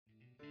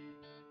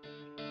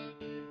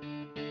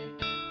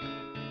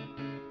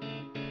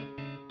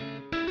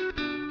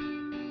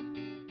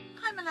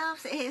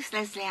loves, it's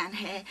Lesleyanne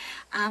here.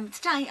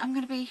 Today I'm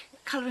going to be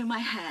colouring my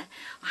hair.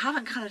 I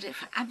haven't coloured it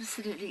for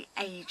absolutely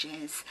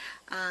ages.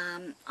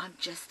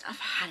 I've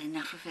had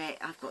enough of it.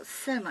 I've got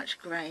so much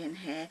grey in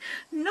here.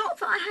 Not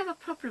that I have a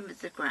problem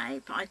with the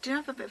grey, but I do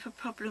have a bit of a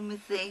problem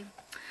with the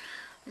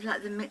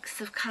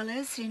mix of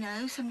colours, you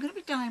know. So I'm going to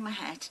be dyeing my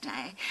hair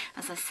today,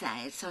 as I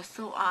said, so I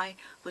thought I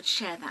would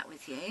share that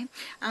with you.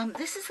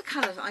 This is a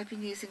colour that I've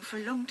been using for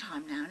a long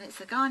time now, and it's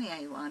a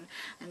Garnier one,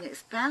 and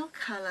it's Belle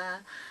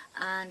Colour,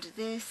 and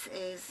this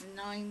is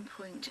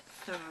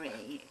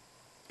 9.3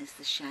 is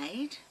the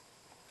shade.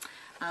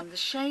 The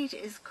shade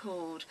is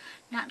called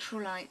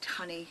Natural Light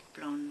Honey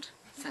Blonde,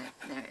 so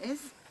there it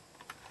is.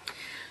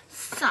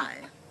 So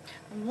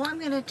what I'm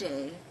going to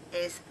do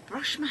is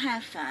brush my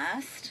hair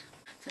first.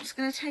 So I'm just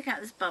going to take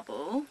out this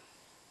bubble,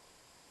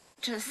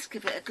 just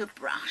give it a good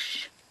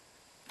brush.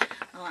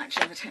 Oh,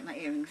 actually I'm going to take my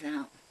earrings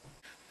out.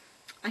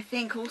 I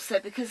think also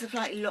because of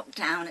like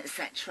lockdown,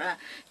 etc.,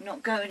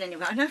 not going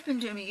anywhere. I know I've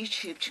been doing my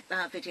YouTube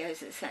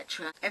videos,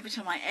 etc. Every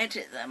time I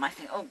edit them I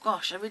think, oh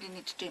gosh, I really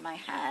need to do my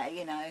hair,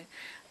 you know.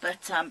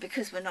 But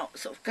because we're not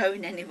sort of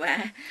going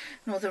anywhere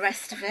and all the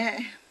rest of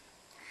it,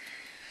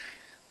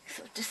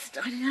 sort of just,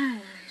 I don't know,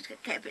 you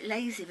get a bit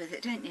lazy with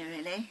it, don't you,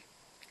 really?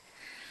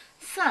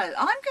 So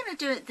I'm going to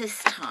do it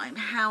this time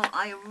how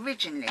I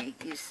originally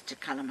used to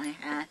colour my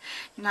hair.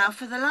 Now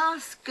for the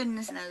last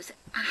goodness knows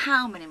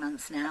how many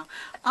months now,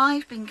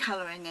 I've been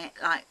colouring it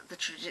like the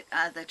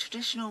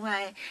traditional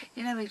way.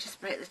 You know, we just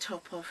break the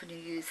top off and you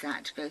use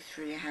that to go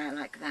through your hair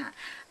like that,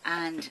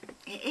 and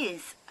it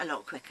is a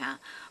lot quicker.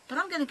 But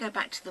I'm going to go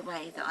back to the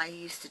way that I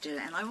used to do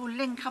it, and I will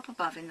link up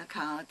above in the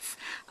cards,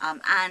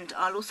 and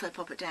I'll also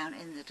pop it down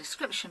in the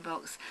description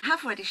box. I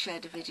have already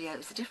shared a video.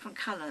 It's a different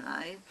colour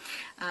though,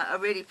 a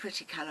really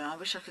pretty colour. I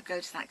wish I could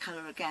go to that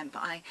colour again,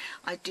 but I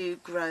do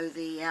grow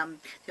the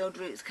old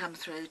roots come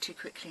through too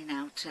quickly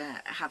now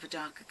to have a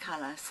darker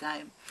colour.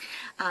 So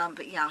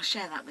but yeah, I'll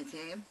share that with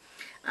you.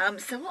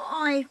 So what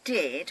I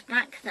did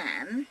back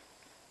then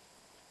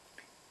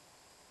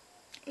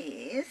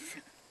is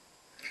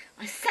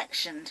I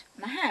sectioned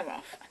my hair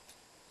off.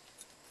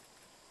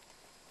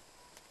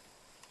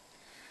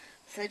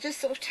 So just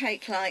sort of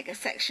take like a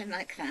section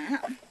like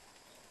that,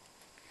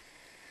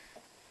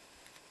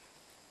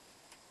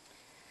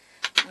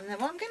 and then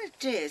what I'm going to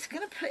do is I'm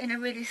going to put in a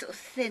really sort of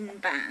thin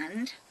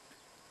band.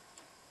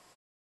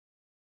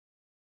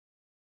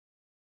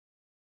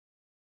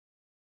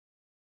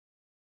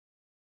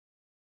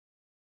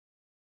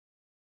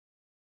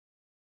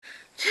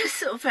 Just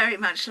sort of very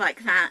much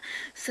like that,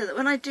 so that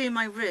when I do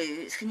my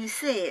roots, can you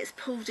see it's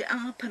pulled it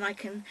up and I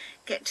can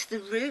get to the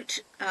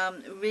root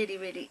really,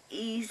 really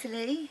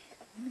easily.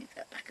 Let me move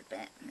that back a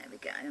bit, there we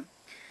go.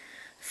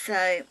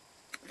 So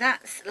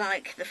that's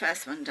like the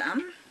first one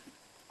done.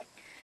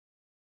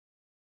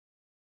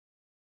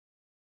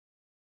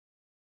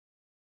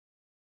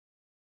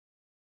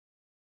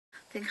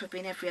 I think I've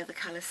been every other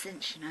colour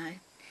since, you know.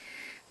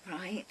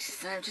 Right,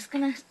 so I'm just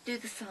going to do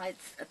the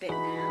sides a bit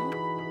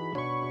now.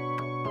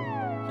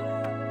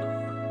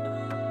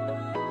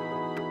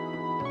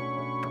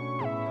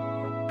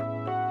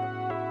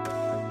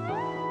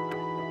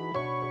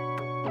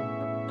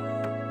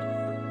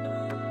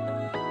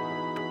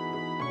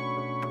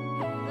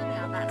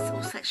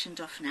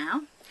 Sectioned off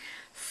now.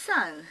 So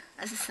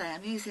as I say,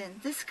 I'm using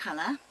this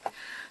colour.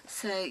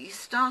 So you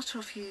start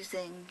off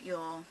using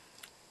your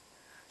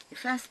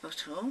first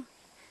bottle,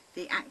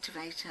 the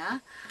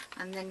activator,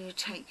 and then you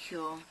take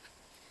your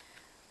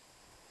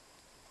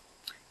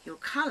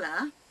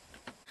colour.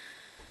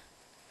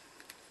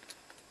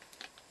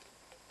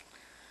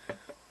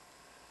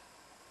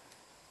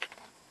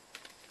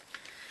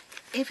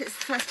 If it's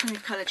the first time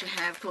you've coloured your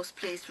hair, of course,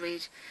 please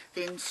read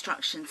the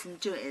instructions and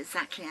do it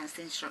exactly as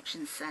the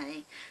instructions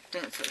say.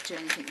 Don't sort of do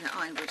anything that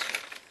I would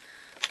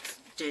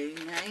do,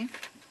 you know.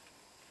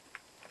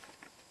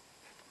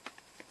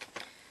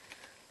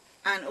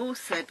 And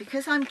also,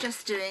 because I'm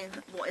just doing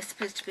what is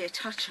supposed to be a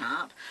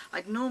touch-up,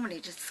 I'd normally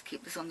just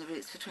keep this on the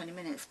roots for 20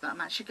 minutes, but I'm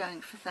actually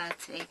going for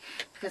 30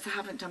 because I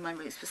haven't done my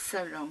roots for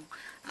so long,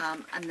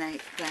 and they're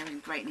in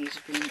great need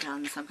of being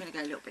done, so I'm going to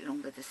go a little bit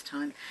longer this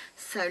time.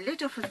 So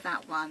lid off of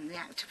that one, the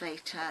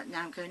activator.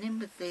 Now I'm going in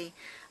with the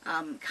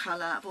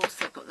colour. I've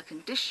also got the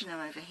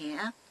conditioner over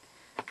here.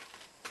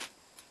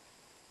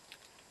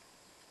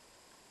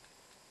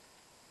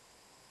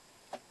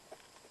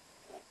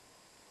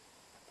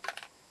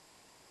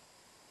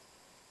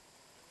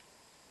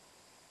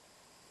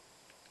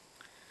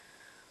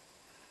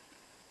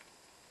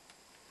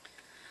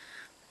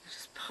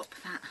 Pop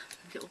that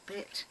little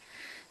bit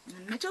in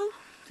the middle,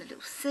 the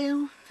little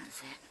seal,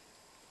 that's it.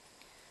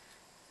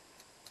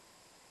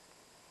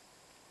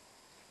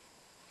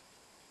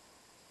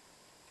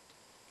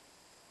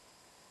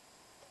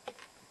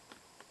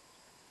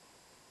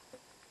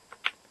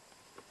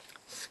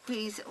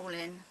 Squeeze it all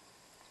in.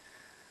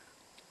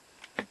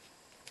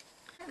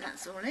 And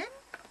that's all in.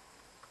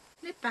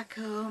 Lid back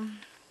on.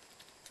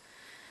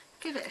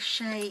 Give it a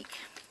shake.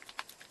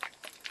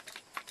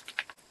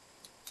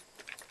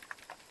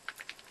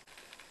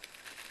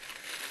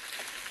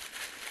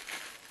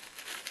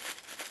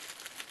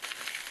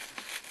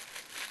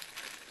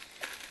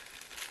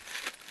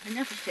 They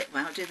never fit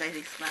well, do they,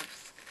 these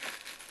gloves?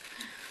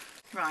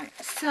 Right,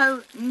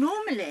 so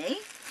normally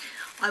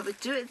I would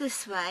do it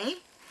this way,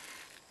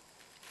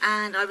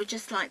 and I would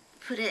just like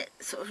put it,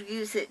 sort of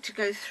use it to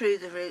go through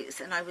the roots,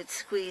 and I would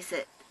squeeze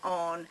it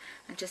on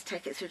and just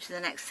take it through to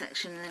the next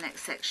section and the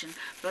next section.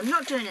 But I'm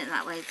not doing it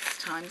that way this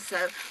time,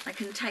 so I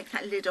can take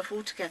that lid off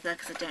altogether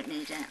because I don't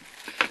need it,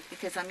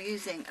 because I'm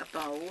using a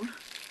bowl.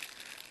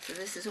 So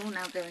this is all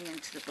now going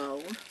into the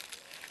bowl.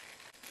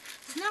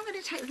 So now I'm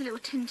going to take the little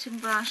tinting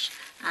brush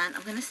and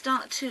I'm going to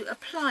start to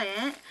apply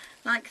it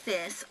like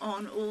this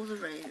on all the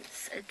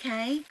roots,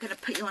 okay? I'm going to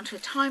put you onto a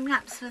time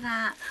lapse for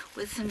that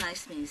with some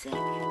nice music.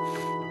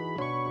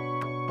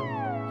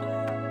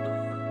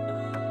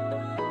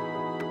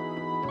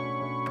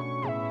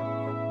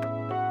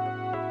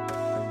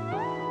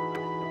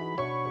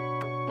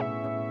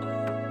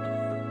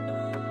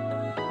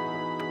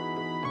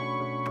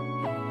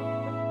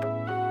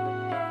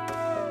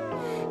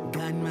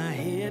 Got my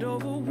head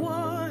over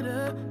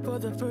water for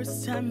the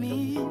first time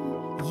in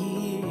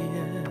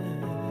years.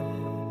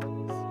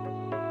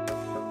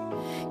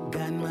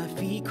 Got my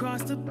feet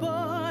across the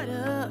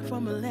border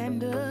from a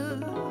land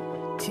of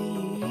tears.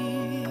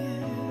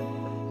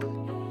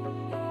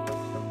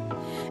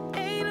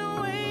 Ain't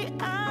no way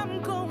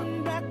I'm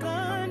going back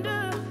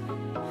under.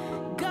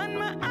 Got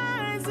my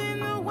eyes in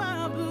the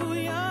wild blue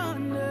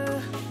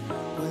yonder.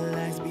 Will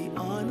lies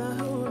beyond the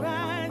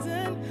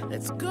horizon?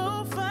 Let's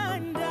go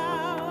find out.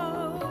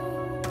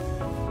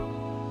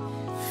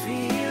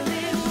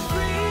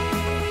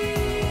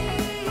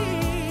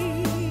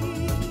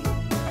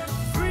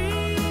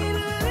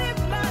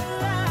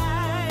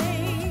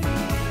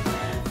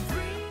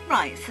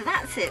 Right, so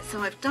that's it.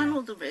 So I've done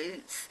all the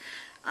roots.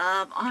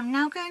 I'm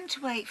now going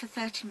to wait for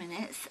 30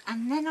 minutes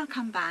and then I'll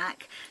come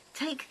back,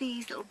 take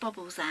these little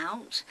bubbles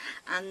out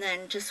and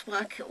then just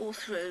work it all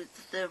through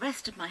the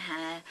rest of my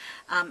hair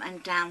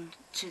and down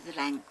to the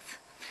length.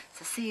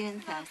 So see you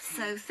in 30.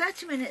 So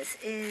 30 minutes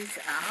is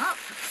up.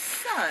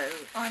 So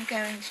I'm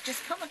going to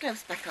just put my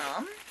gloves back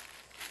on.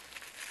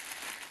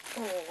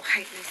 Oh, I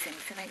hate these things.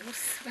 They make all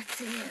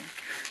sweaty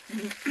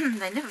and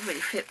they never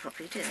really fit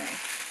properly, do they?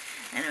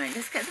 Anyway,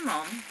 let's get them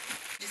on.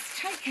 Just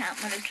take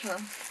out my little,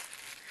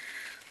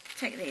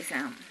 take these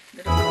out.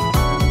 Right,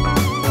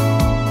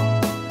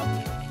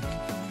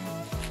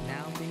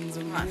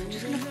 I'm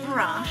just going to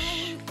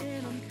brush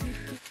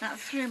that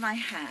through my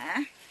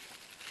hair.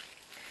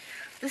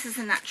 This is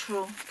a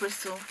natural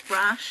bristle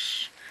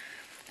brush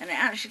and it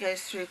actually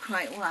goes through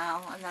quite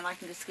well, and then I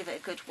can just give it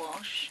a good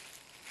wash.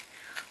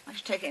 I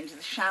should take it into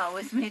the shower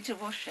with me to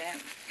wash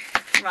it.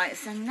 Right,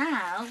 so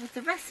now with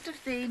the rest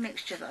of the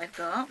mixture that I've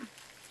got,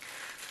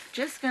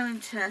 just going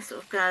to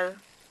sort of go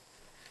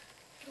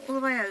all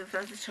the way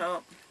over the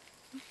top.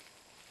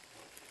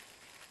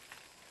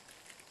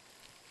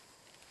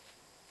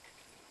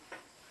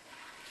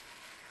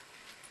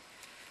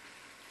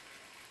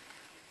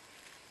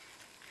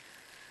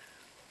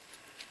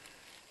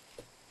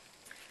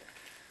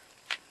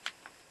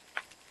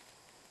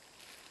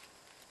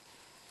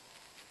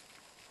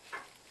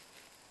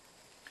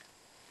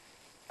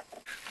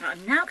 Right,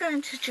 I'm now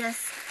going to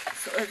just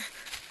sort of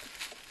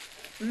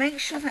make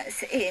sure that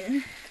it's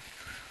in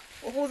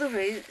all the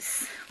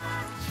roots.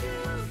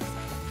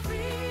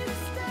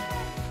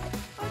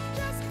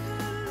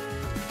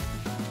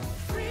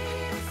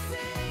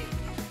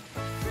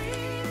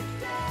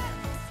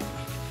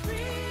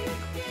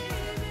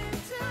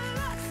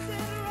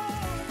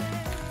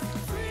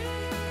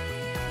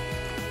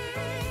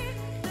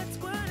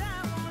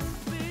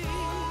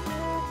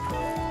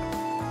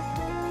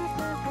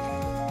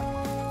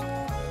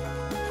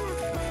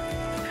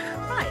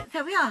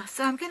 There we are.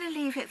 So I'm going to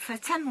leave it for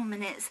 10 more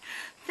minutes,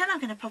 then I'm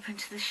going to pop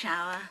into the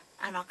shower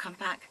and I'll come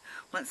back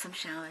once I'm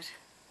showered.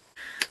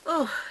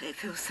 Oh, it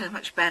feels so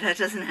much better,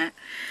 doesn't it?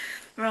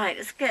 Right,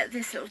 let's get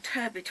this little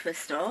turby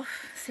twist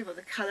off, see what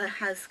the colour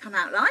has come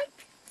out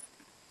like.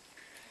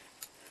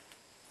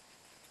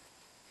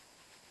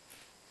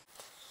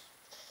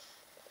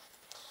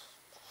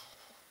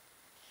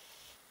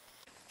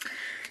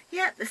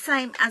 Yep, the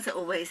same as it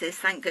always is,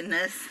 thank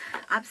goodness.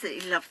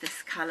 Absolutely love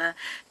this colour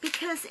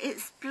because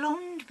it's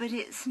blonde but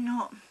it's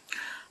not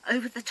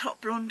over the top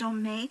blonde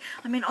on me.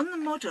 I mean, on the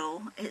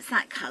model it's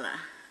that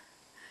colour.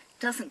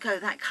 Doesn't go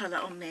that colour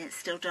on me, it's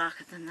still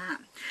darker than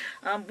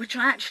that, which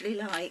I actually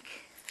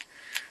like.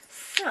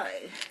 So,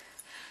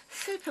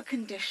 super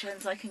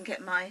conditions, I can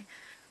get my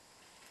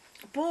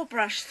ball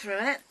brush through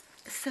it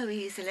so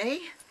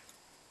easily.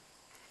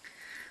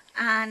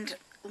 And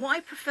what I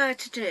prefer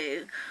to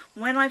do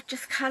when I've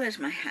just coloured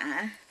my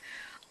hair,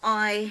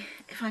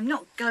 if I'm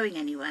not going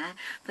anywhere,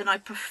 then I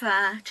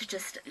prefer to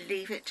just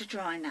leave it to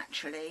dry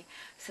naturally.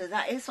 So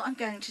that is what I'm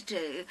going to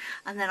do,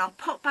 and then I'll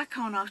pop back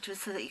on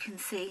afterwards so that you can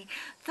see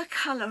the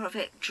colour of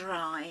it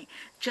dry,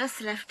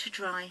 just left to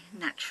dry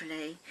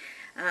naturally.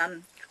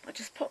 I'll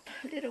just pop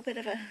a little bit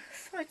of a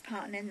side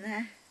parting in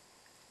there.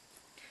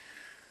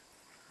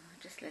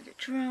 I'll just let it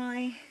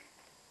dry.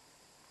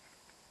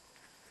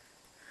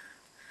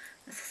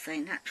 As I say,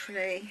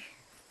 naturally.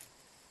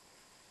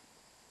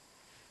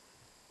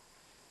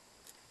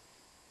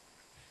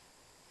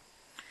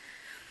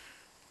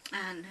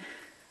 And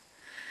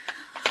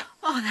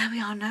oh, there we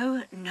are,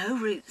 no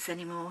roots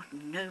anymore,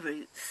 no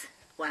roots.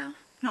 Well,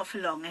 not for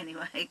long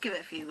anyway, give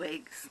it a few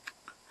weeks.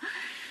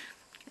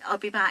 I'll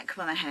be back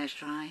when my hair's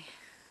dry.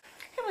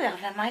 Here we are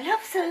then, my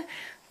love. So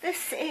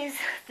this is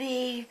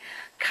the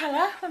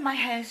colour when my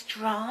hair's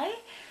dry.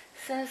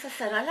 So as I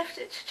said, I left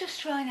it to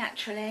just dry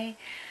naturally.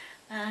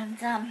 And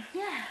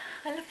yeah,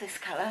 I love this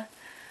colour.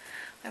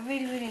 I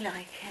really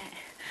like it.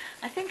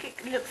 I think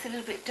it looks a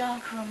little bit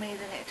darker on me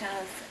than it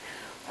does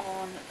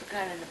on the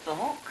girl in the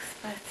box,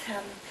 but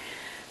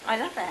I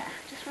love it.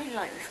 I just really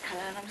like this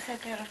colour, and I'm so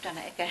glad I've done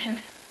it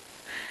again.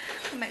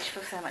 It makes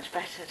you feel so much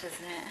better,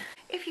 doesn't it?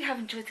 If you have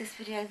enjoyed this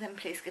video, then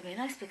please give me a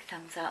nice big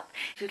thumbs up.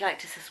 If you'd like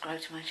to subscribe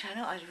to my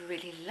channel, I'd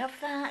really love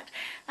that.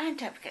 And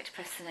don't forget to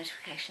press the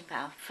notification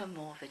bell for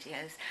more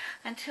videos.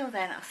 Until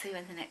then, I'll see you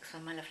in the next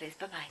one, my lovelies.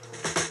 Bye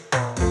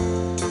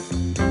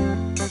bye.